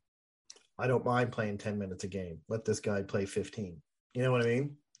mean? I don't mind playing 10 minutes a game. Let this guy play 15. You know what I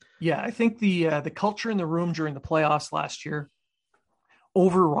mean? Yeah, I think the culture in the room during the playoffs last year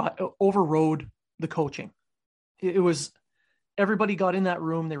overrode the coaching. It was everybody got in that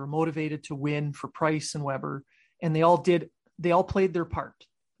room. They were motivated to win for Price and Weber, and they all played their part.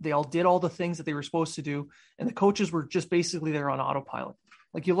 They all did all the things that they were supposed to do, and the coaches were just basically there on autopilot.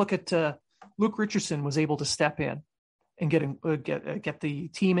 Like you look at Luke Richardson was able to step in and get the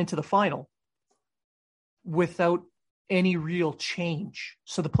team into the final without any real change.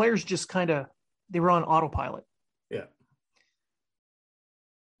 So the players just they were on autopilot. Yeah.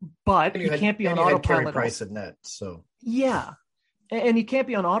 But you can't be on autopilot. Price and net, so. Yeah. And you can't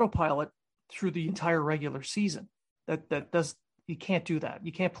be on autopilot through the entire regular season. You can't do that.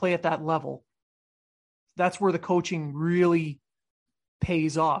 You can't play at that level. That's where the coaching really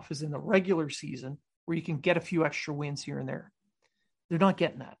pays off, is in the regular season where you can get a few extra wins here and there. They're not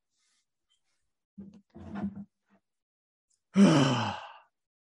getting that.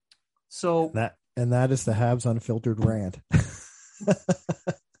 So that is the Habs Unfiltered rant.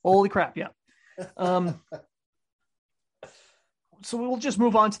 Holy crap. Yeah. So we'll just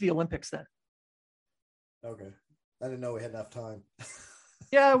move on to the Olympics then. Okay. I didn't know we had enough time.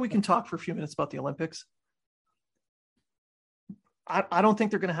 Yeah, we can talk for a few minutes about the Olympics. I don't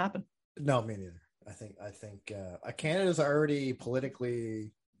think they're going to happen. No, me neither. I think Canada's already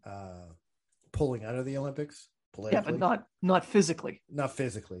politically pulling out of the Olympics. Yeah, but not physically. Not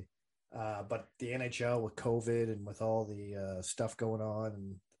physically. But the NHL with COVID and with all the stuff going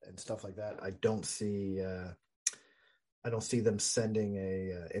on and stuff like that, I don't see them sending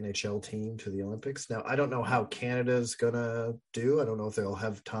a NHL team to the Olympics. Now, I don't know how Canada's gonna do. I don't know if they'll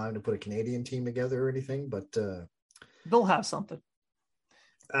have time to put a Canadian team together or anything, but they'll have something.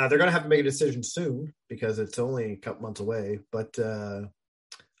 They're going to have to make a decision soon because it's only a couple months away. But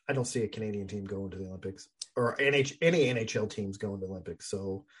I don't see a Canadian team going to the Olympics or any NHL teams going to the Olympics.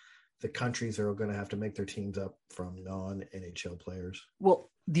 So the countries are going to have to make their teams up from non-NHL players.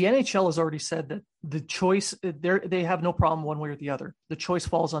 Well, the NHL has already said that the choice, they have no problem one way or the other. The choice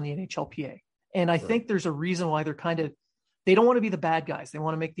falls on the NHLPA. And I think there's a reason why they don't want to be the bad guys. They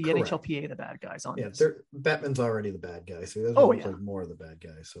want to make the NHLPA the bad guys on this. Bettman's already the bad guy, so he doesn't want to play more of the bad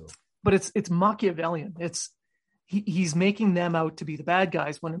guy. So, but it's Machiavellian. He's making them out to be the bad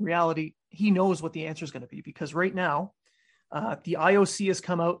guys when in reality he knows what the answer is going to be, because right now the IOC has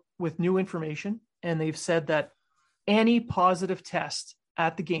come out with new information and they've said that any positive test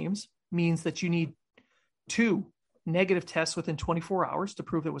at the games means that you need 2 negative tests within 24 hours to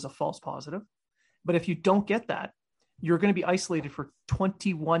prove it was a false positive. But if you don't get that, you're going to be isolated for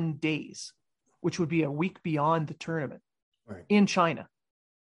 21 days, which would be a week beyond the tournament in China.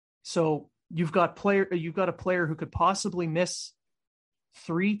 So you've got a player who could possibly miss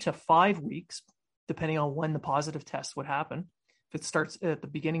 3 to 5 weeks, depending on when the positive test would happen. If it starts at the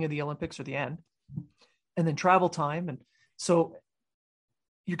beginning of the Olympics or the end, and then travel time. And so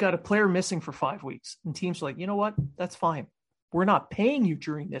you got a player missing for 5 weeks, and teams are like, you know what? That's fine. We're not paying you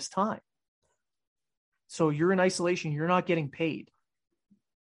during this time. So you're in isolation. You're not getting paid.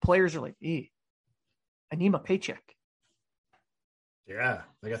 Players are like, I need my paycheck. Yeah.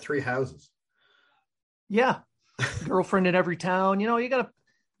 They got 3 houses. Yeah. Girlfriend in every town. You got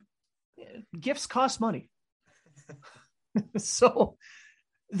to, gifts cost money. So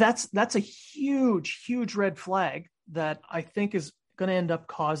that's a huge red flag that I think is going to end up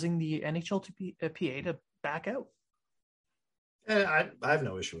causing the NHLPA to back out. I have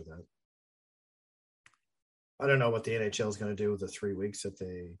no issue with that. I don't know what the NHL is going to do with the 3 weeks that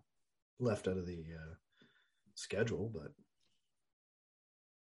they left out of the schedule, but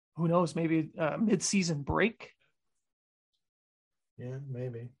who knows? Maybe mid-season break. Yeah,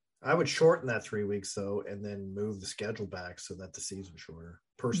 maybe. I would shorten that 3 weeks though, and then move the schedule back so that the season's shorter.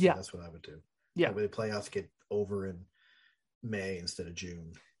 Personally, That's what I would do. Yeah, that way the playoffs get over in May instead of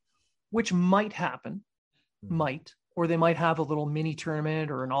June, which might happen. Or they might have a little mini tournament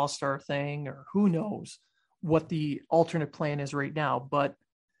or an all-star thing, or who knows what the alternate plan is right now. But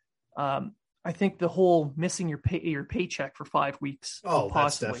I think the whole missing your paycheck for 5 weeks. Oh,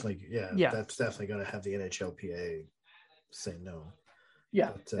 possibly. That's definitely going to have the NHLPA say no.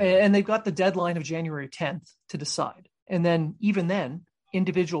 Yeah. But, and they've got the deadline of January 10th to decide. And then even then,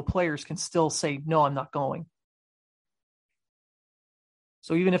 individual players can still say, no, I'm not going.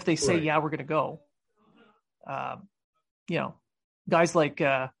 So even if they say, yeah, we're going to go, guys like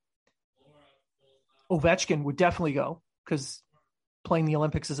Ovechkin would definitely go because playing the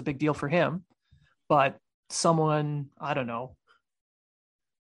Olympics is a big deal for him. But someone, I don't know,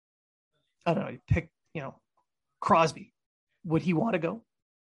 pick, Crosby. Would he want to go?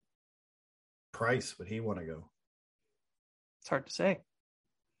 Price, would he want to go? It's hard to say.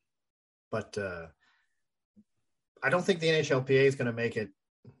 But I don't think the NHLPA is going to make it.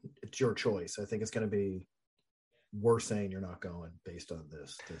 It's your choice. I think it's going to be worse saying you're not going based on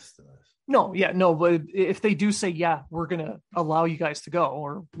this. No. But if they do say, yeah, we're going to allow you guys to go,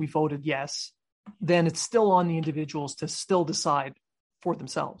 or we voted yes, then it's still on the individuals to still decide for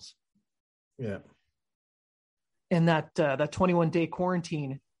themselves. Yeah. And that 21-day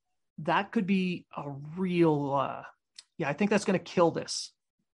quarantine, that could be a real, I think that's going to kill this.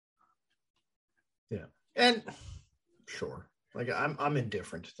 Yeah. And sure. Like I'm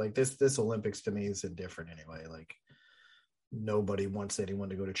indifferent. Like this Olympics to me is indifferent anyway. Like nobody wants anyone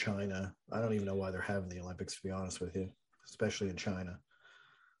to go to China. I don't even know why they're having the Olympics, to be honest with you, especially in China.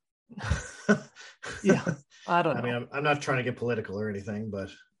 Yeah. I don't know. I mean, I'm not trying to get political or anything, but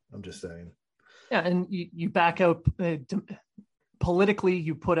I'm just saying. Yeah, and you back out politically.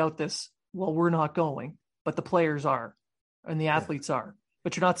 You put out this, well, we're not going, but the players are, and the athletes are.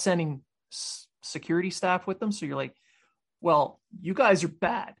 But you're not sending security staff with them, so you're like, well, you guys are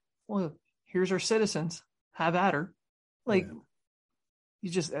bad. Well, here's our citizens. Have at her. Like, you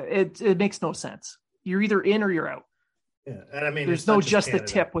just it makes no sense. You're either in or you're out. Yeah, and I mean, there's no just the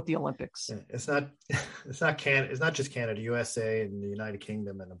tip with the Olympics. Yeah, it's not Canada. It's not just Canada. USA and the United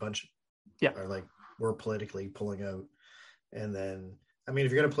Kingdom and a bunch of are like, we're politically pulling out. And then, I mean,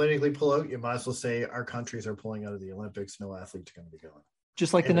 if you're going to politically pull out, you might as well say our countries are pulling out of the Olympics. No athletes are going to be going.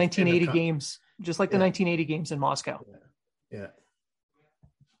 Just like the 1980 games. Just like the 1980 games in Moscow. Yeah.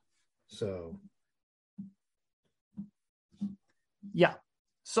 So. Yeah.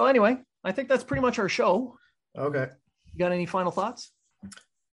 So anyway, I think that's pretty much our show. Okay. You got any final thoughts?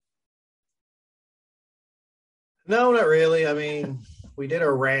 No, not really. I mean, we did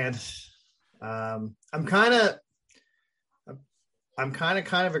our rant. I'm kind of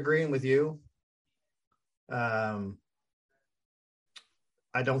agreeing with you. I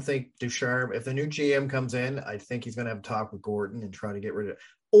don't think Ducharme, if the new GM comes in, I think he's going to have a talk with Gordon and try to get rid of it.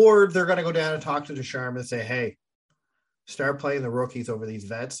 Or they're going to go down and talk to Ducharme and say, hey, start playing the rookies over these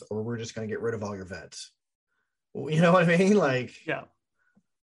vets, or we're just going to get rid of all your vets. You know what I mean? Like, yeah.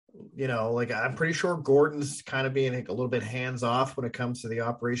 Like I'm pretty sure Gordon's kind of being a little bit hands off when it comes to the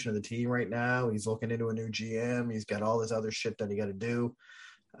operation of the team right now. He's looking into a new GM. He's got all this other shit that he got to do.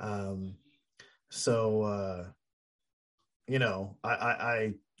 I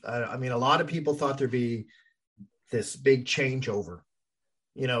mean, a lot of people thought there'd be this big changeover,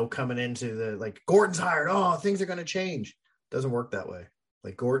 coming into the, Gordon's hired. Oh, things are going to change. Doesn't work that way.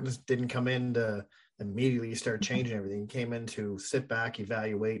 Like Gordon's didn't come in to immediately start changing everything. He came in to sit back,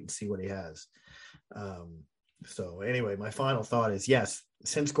 evaluate, and see what he has. So anyway, my final thought is, yes,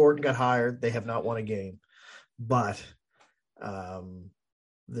 since Gordon got hired, they have not won a game. But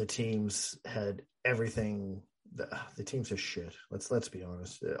the teams had everything. The teams are shit. Let's be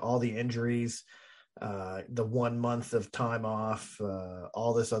honest. All the injuries, the 1 month of time off,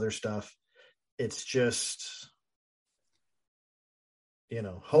 all this other stuff. It's just,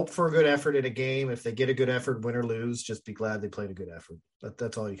 hope for a good effort in a game. If they get a good effort, win or lose, just be glad they played a good effort.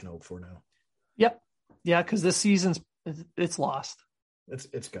 That's all you can hope for now. Yep. Yeah, because this season's it's lost.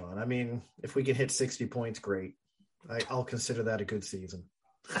 It's gone. I mean, if we can hit 60 points, great. I'll consider that a good season.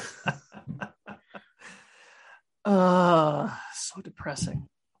 So depressing.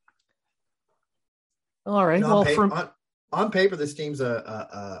 All right. On paper, this team's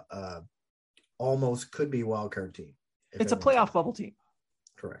a almost could be a wild card team. It's a playoff bubble team.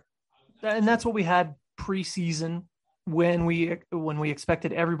 Correct. And that's what we had preseason when we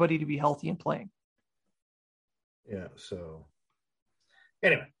expected everybody to be healthy and playing. Yeah. So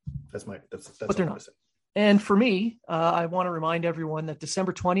anyway, that's but they're not. And for me, I want to remind everyone that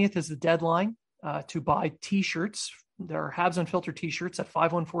December 20th is the deadline to buy T-shirts. There are Habs Unfiltered T-shirts at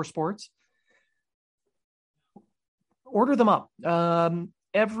 514 Sports. Order them up.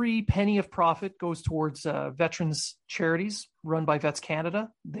 Every penny of profit goes towards veterans charities run by Vets Canada.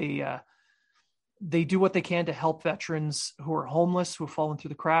 They do what they can to help veterans who are homeless, who have fallen through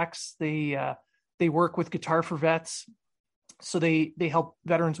the cracks. They work with Guitar for Vets. So they help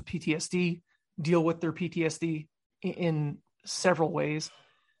veterans with PTSD deal with their PTSD in several ways.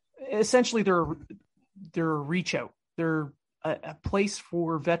 Essentially, they're a reach out. They're a place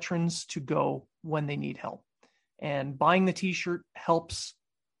for veterans to go when they need help. And buying the T-shirt helps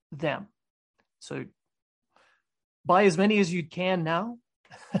them. So buy as many as you can now.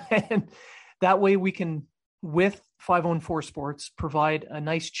 And that way we can, with 514 Sports, provide a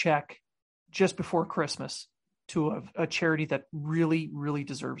nice check just before Christmas to a charity that really, really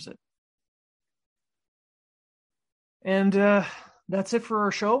deserves it. And that's it for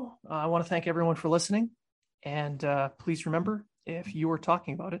our show. I want to thank everyone for listening. And please remember, if you are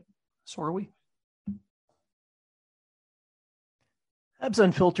talking about it, so are we. Habs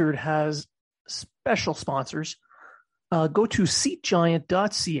Unfiltered has special sponsors. Go to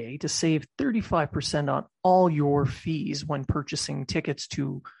seatgiant.ca to save 35% on all your fees when purchasing tickets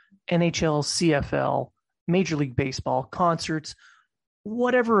to NHL, CFL, Major League Baseball, concerts,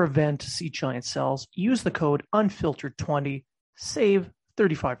 whatever event Seat Giant sells. Use the code UNFILTERED20, save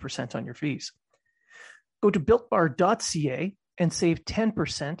 35% on your fees. Go to builtbar.ca and save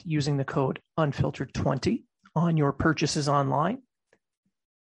 10% using the code UNFILTERED20 on your purchases online.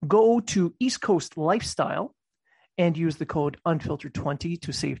 Go to East Coast Lifestyle and use the code UNFILTERED20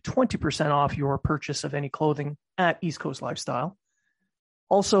 to save 20% off your purchase of any clothing at East Coast Lifestyle.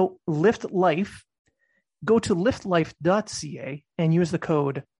 Also, Lift Life. Go to liftlife.ca and use the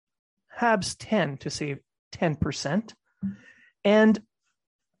code HABS10 to save 10%. And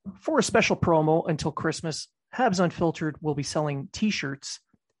for a special promo until Christmas, Habs Unfiltered will be selling T-shirts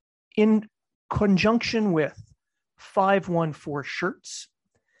in conjunction with 514 shirts.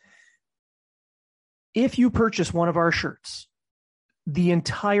 If you purchase one of our shirts, the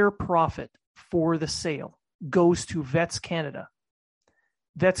entire profit for the sale goes to Vets Canada.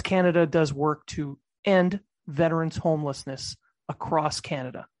 Vets Canada does work to end veterans' homelessness across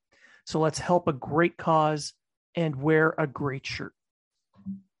Canada. So let's help a great cause and wear a great shirt.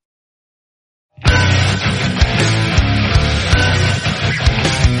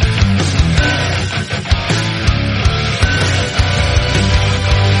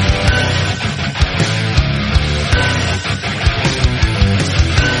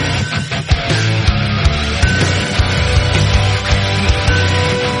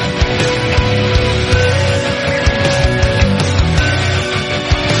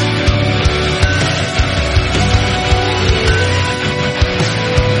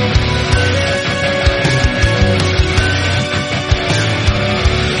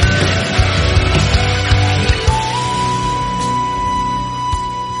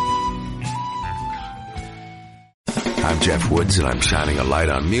 Jeff Woods, and I'm shining a light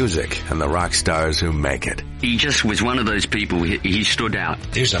on music and the rock stars who make it. He just was one of those people, he stood out.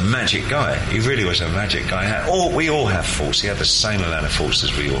 He was a magic guy. He really was a magic guy. We all have faults. He had the same amount of faults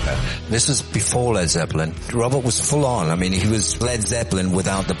as we all have. This was before Led Zeppelin. Robert was full on. I mean, he was Led Zeppelin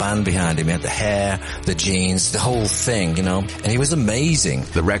without the band behind him. He had the hair, the jeans, the whole thing, you know, and he was amazing.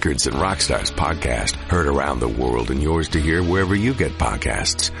 The Records and Rockstars podcast, heard around the world and yours to hear wherever you get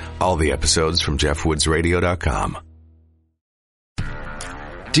podcasts. All the episodes from JeffWoodsRadio.com.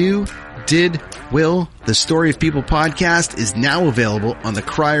 Do Did, Will, the Story of People podcast is now available on the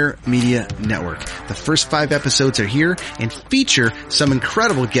Crier Media Network. The first 5 episodes are here and feature some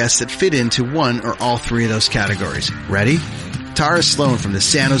incredible guests that fit into one or all 3 of those categories. Ready? Tara Sloan from the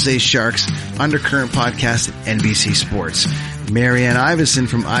San Jose Sharks Undercurrent podcast at NBC Sports. Marianne Iveson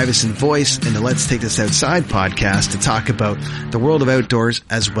from Iveson Voice and the Let's Take This Outside podcast to talk about the world of outdoors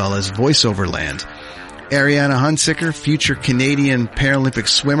as well as voiceover land. Ariana Hunsicker, future Canadian Paralympic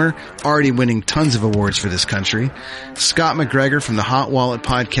swimmer, already winning tons of awards for this country. Scott McGregor from the Hot Wallet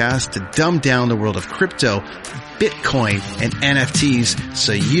podcast to dumb down the world of crypto, Bitcoin, and NFTs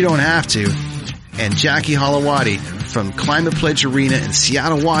so you don't have to. And Jackie Holowati from Climate Pledge Arena in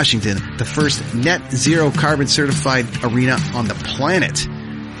Seattle, Washington, the first net zero carbon certified arena on the planet.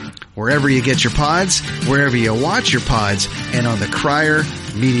 Wherever you get your pods, wherever you watch your pods, and on the Crier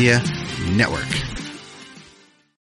Media Network.